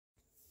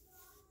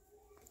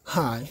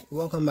Hi,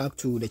 welcome back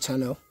to the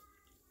channel.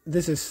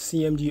 This is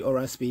CMG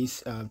Aura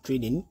Space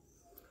Trading,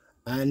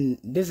 and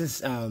this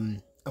is a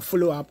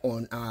follow-up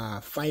on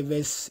our the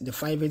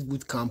 5ers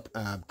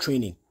bootcamp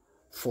training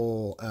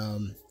for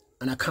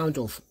an account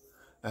of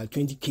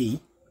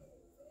 20k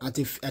at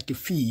a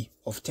fee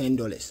of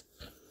 $10.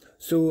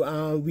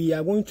 So we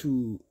are going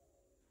to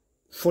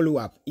follow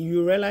up.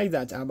 You realize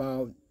that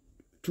about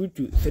 2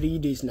 to 3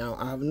 days now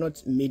I have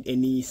not made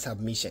any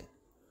submission,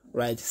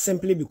 right?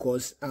 Simply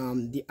because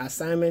the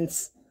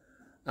assignments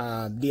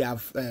they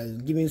have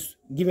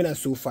given us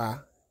so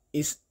far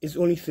is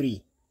only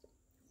 3,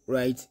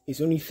 right?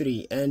 It's only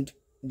 3, and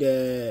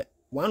the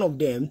one of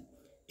them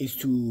is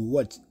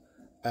to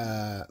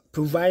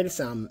provide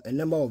a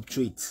number of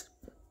trades,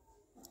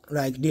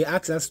 right? They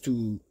ask us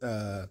to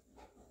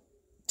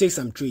take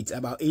some trades,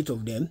 about 8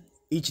 of them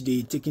each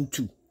day, taking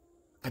 2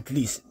 at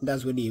least.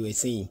 That's what they were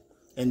saying,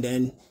 and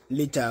then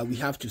later we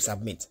have to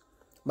submit.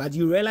 But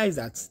you realize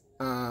that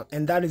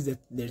and that is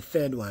the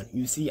third one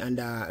you see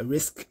under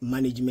risk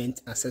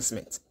management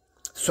assignment.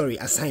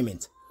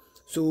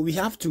 So we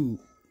have to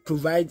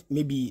provide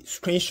maybe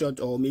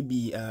screenshot or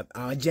maybe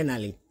our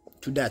journaling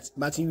to that.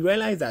 But you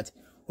realize that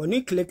when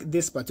we click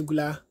this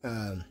particular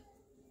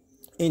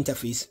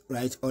interface,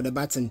 right, or the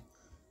button,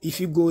 if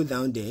you go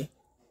down there,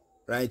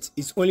 right,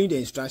 it's only the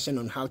instruction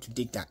on how to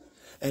take that.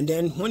 And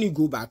then when you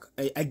go back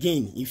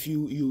again, if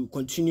you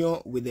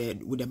continue with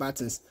the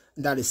buttons,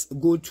 that is,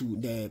 go to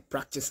the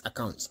practice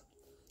account.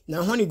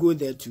 Now when you go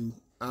there to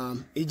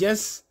it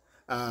just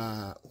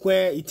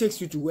where it takes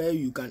you to where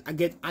you can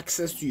get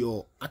access to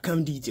your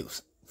account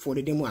details for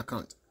the demo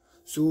account.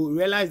 So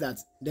realize that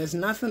there's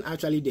nothing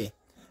actually there,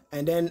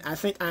 and then I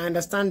think I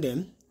understand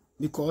them,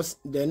 because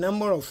the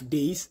number of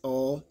days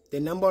or the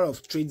number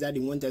of trades that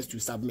they want us to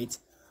submit,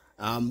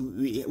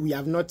 we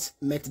have not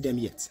met them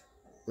yet,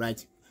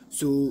 right?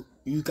 So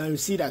you can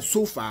see that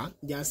so far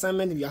the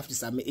assignment we have to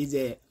submit is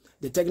the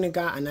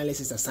technical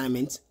analysis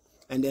assignment,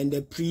 and then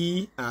the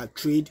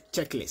pre-trade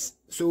checklist.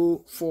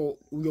 So for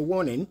your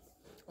warning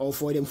or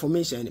for the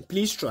information,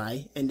 please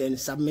try and then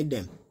submit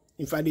them.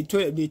 In fact, they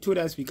told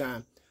us we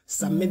can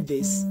submit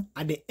this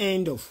at the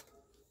end of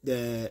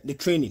the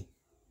training,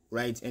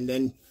 right? And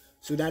then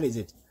so that is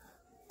it.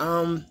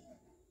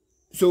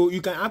 So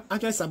you can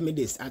actually submit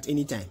this at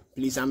any time.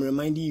 Please, I'm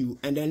reminding you.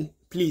 And then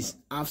please,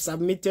 I've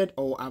submitted,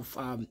 or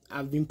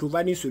I've been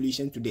providing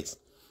solution to this.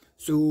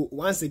 So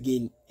once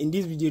again, in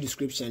this video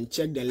description,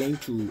 check the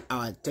link to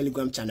our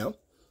Telegram channel,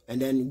 and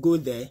then go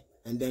there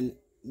and then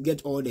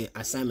get all the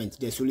assignments,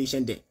 the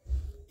solution there.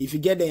 If you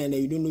get there and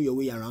then you don't know your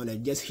way around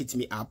it, just hit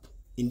me up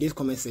in this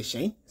comment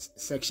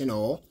section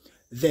or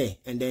there,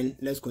 and then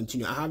let's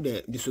continue. I have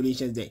the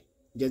solutions there,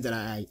 just that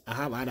I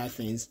have other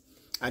things,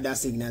 other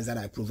signals that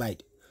I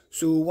provide.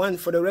 So one,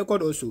 for the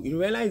record also, you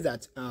realize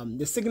that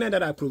the signal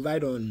that I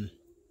provide on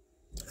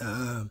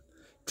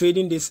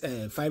trading this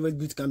 5ers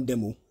bootcamp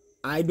demo,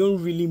 I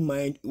don't really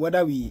mind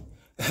whether we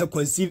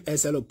conceive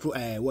SL or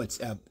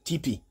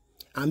TP.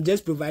 I'm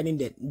just providing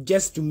that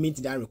just to meet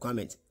that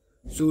requirement.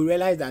 So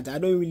realize that I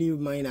don't really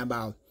mind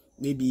about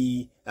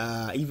maybe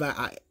if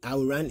I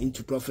will run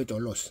into profit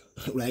or loss,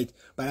 right?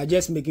 But I'm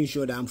just making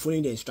sure that I'm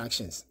following the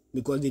instructions,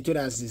 because they told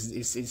us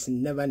it's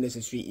never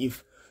necessary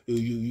if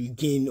you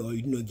gain or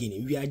you do not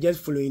gain. We are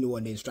just following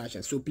the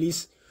instructions. So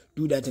please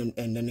do that and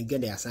then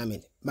get the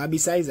assignment. But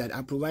besides that,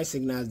 I provide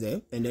signals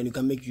there, and then you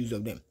can make use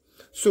of them.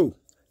 So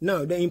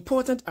now the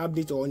important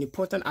update or an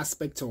important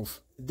aspect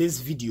of this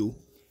video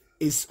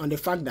is on the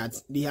fact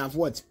that they have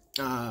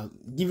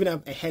given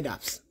up a head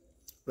up,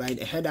 right?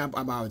 A head up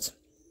about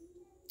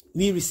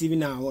we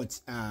receiving our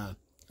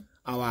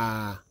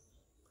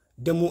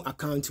demo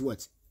account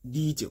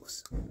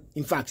details.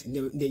 In fact,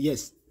 the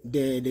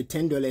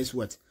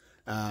 $10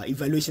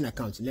 evaluation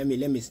account. Let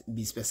me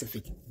be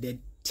specific. The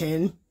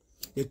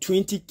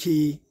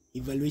 20k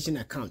evaluation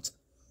account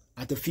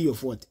at a fee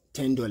of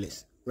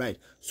 $10. Right.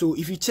 So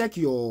if you check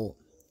your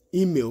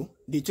email,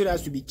 they told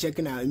us to be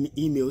checking our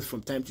emails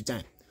from time to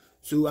time.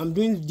 So I'm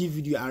doing this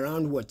video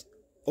around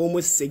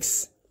almost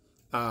 6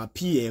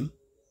 p.m.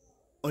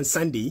 on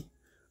Sunday,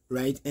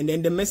 right? And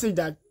then the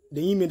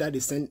email that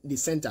they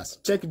sent us.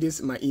 Check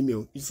this, my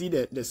email. You see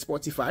the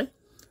Spotify,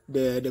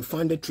 the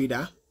funded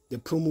trader, the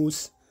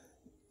promos,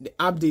 the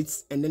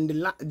updates, and then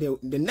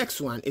the next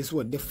one is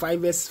the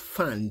 5ers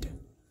fund,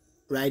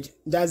 right?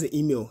 That's the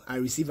email I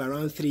received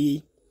around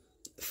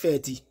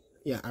 3:30.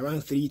 Yeah,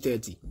 around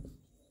 3:30.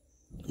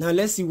 Now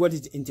let's see what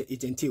it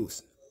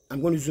entails. I'm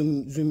going to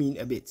zoom in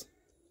a bit.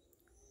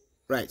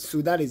 Right,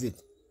 so that is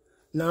it.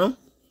 Now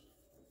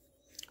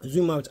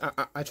zoom out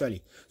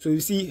actually. So you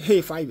see,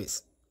 hey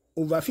 5ers,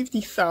 over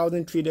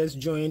 50,000 traders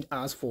joined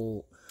us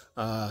for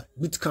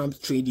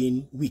bootcamp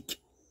trading week.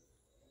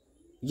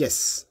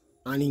 Yes,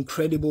 an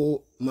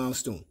incredible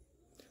milestone.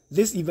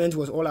 This event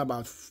was all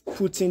about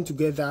putting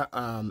together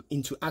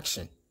into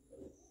action,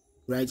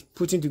 right?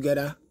 Putting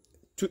together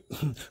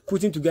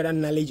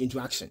knowledge into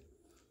action.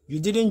 You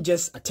didn't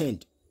just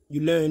attend,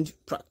 you learned,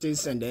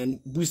 practiced, and then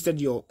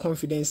boosted your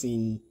confidence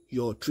in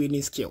your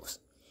trading skills.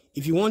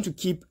 if you want to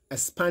keep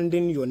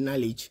expanding your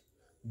knowledge,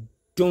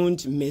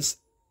 don't miss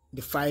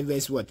the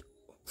 5ers what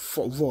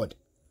for VOD.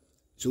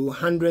 So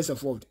hundreds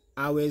of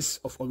hours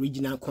of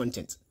original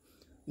content.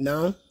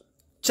 Now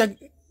check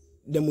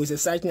the most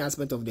exciting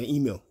aspect of the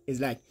email is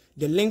like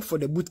the link for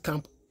the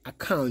bootcamp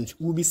account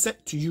will be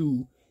sent to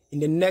you in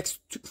the next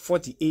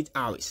 48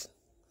 hours.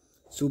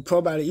 So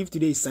probably if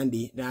today is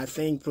Sunday, then I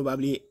think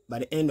probably by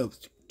the end of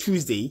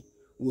Tuesday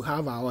we'll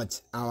have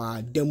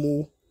our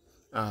demo.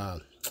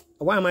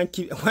 Why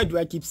do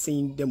I keep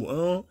saying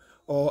demo?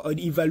 Or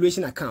the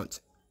evaluation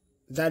account.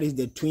 That is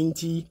the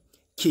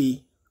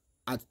 20K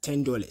at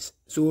 $10.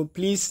 So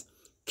please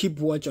keep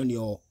watch on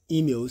your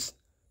emails.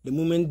 The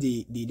moment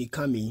they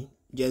come in,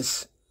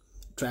 just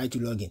try to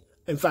log in.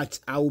 In fact,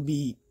 I'll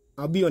be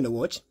on the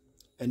watch,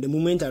 and the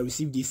moment I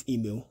receive this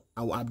email,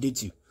 I will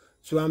update you.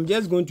 So I'm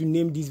just going to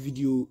name this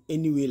video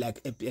anyway,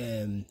 like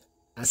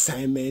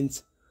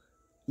assignment,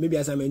 maybe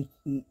assignment,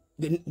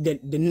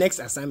 the next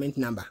assignment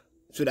number,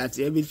 so that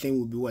everything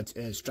will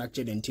be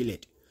structured and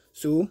tailored.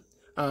 So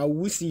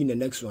we'll see you in the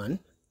next one.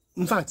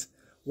 In fact,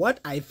 what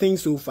I think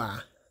so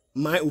far,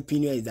 my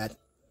opinion is that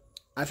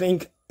I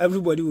think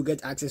everybody will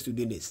get access to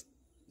do this.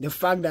 The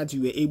fact that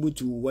you were able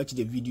to watch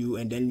the video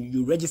and then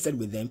you registered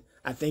with them,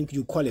 I think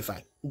you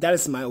qualify. That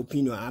is my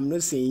opinion. I'm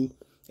not saying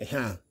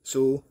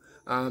so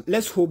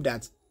let's hope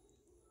that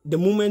the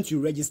moment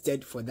you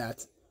registered for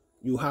that,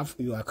 you have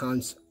your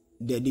account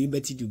the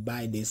liberty to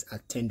buy this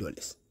at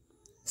 $10.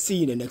 See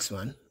you in the next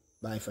one.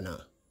 Bye for now.